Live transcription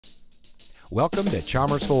Welcome to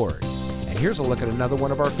Chalmers Ford, and here's a look at another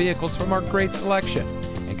one of our vehicles from our great selection.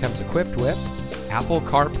 It comes equipped with Apple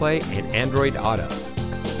CarPlay and Android Auto,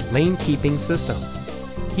 lane keeping system,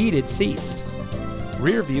 heated seats,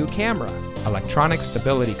 rear view camera, electronic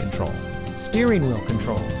stability control, steering wheel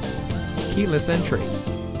controls, keyless entry,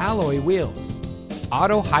 alloy wheels,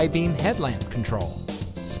 auto high beam headlamp control,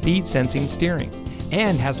 speed sensing steering,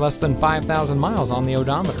 and has less than 5,000 miles on the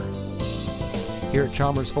odometer. Here at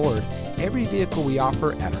Chalmers Ford, every vehicle we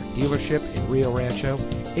offer at our dealership in Rio Rancho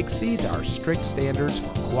exceeds our strict standards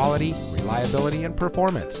for quality, reliability, and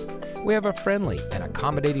performance. We have a friendly and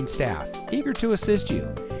accommodating staff eager to assist you,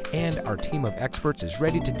 and our team of experts is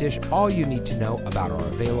ready to dish all you need to know about our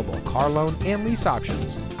available car loan and lease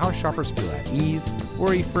options. Our shoppers feel at ease,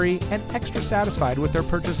 worry-free, and extra satisfied with their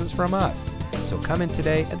purchases from us. So come in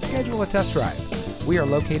today and schedule a test drive. We are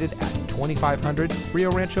located at 2500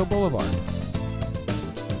 Rio Rancho Boulevard.